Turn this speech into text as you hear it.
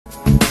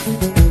తమ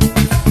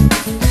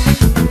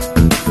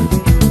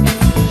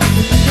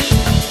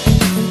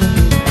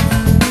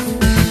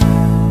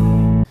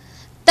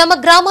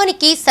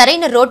గ్రామానికి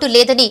సరైన రోడ్డు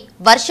లేదని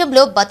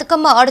వర్షంలో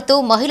బతుకమ్మ ఆడుతూ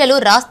మహిళలు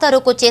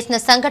రాస్తారోకో చేసిన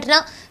సంఘటన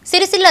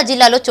సిరిసిల్ల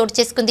జిల్లాలో చోటు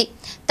చేసుకుంది.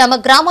 తమ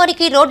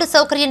గ్రామానికి రోడ్డు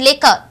సౌకర్యం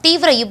లేక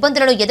తీవ్ర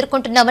ఇబ్బందులను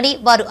ఎదుర్కొంటున్నామని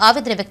వారు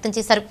ఆవేదన వ్యక్తం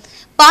చేశారు.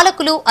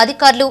 పాలకులు,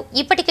 అధికారులు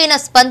ఇప్పటికైనా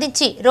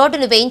స్పందించి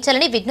రోడ్డును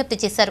వేయించాలని విజ్ఞప్తి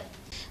చేశారు.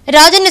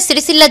 రాజన్న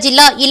సిరిసిల్ల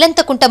జిల్లా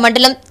ఇలంతకుంట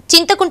మండలం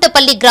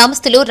చింతకుంటపల్లి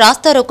గ్రామస్తులు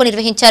రాస్తారోకో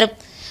నిర్వహించారు.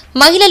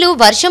 మహిళలు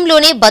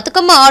వర్షంలోనే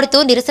బతుకమ్మ ఆడుతూ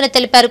నిరసన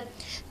తెలిపారు.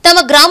 తమ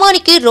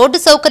గ్రామానికి రోడ్డు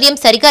సౌకర్యం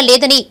సరిగా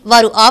లేదని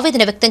వారు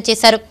ఆవేదన వ్యక్తం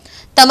చేశారు.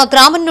 తమ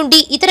గ్రామం నుండి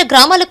ఇతర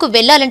గ్రామాలకు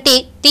వెళ్లాలంటే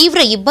తీవ్ర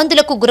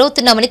ఇబ్బందులకు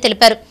గురవుతున్నామని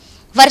తెలిపారు.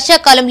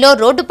 వర్షాకాలంలో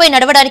రోడ్డుపై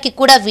నడవడానికి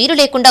కూడా వీలు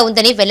లేకుండా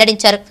ఉందని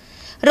వెల్లడించారు.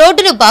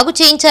 రోడ్డును బాగు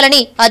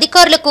చేయించాలని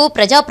అధికారులకు,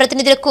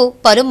 ప్రజాప్రతినిధులకు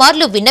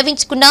పలుమార్లు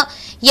విన్నవించుకున్నా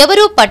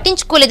ఎవరూ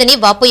పట్టించుకోలేదని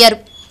వాపోయారు.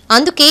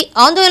 అందుకే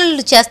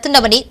ఆందోళనలు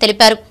చేస్తున్నామని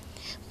తెలిపారు.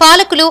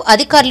 పాలకులు,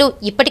 అధికారులు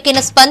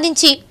ఇప్పటికైనా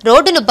స్పందించి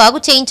రోడ్డును బాగు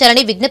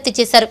చేయించాలని విజ్ఞప్తి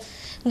చేశారు.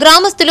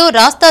 గ్రామస్తులు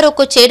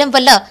రాస్తారోకో చేయడం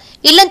వల్ల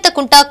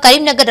ఇల్లంతకుంట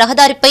కరీంనగర్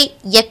రహదారిపై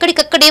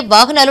ఎక్కడికక్కడే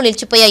వాహనాలు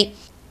నిలిచిపోయాయి.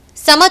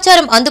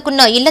 సమాచారం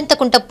అందుకున్న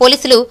ఇల్లంతకుంట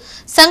పోలీసులు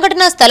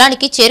సంఘటనా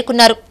స్థలానికి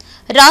చేరుకున్నారు.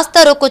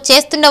 రాస్తారోకో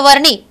చేస్తున్న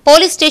వారిని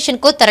పోలీస్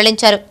స్టేషన్కు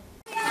తరలించారు.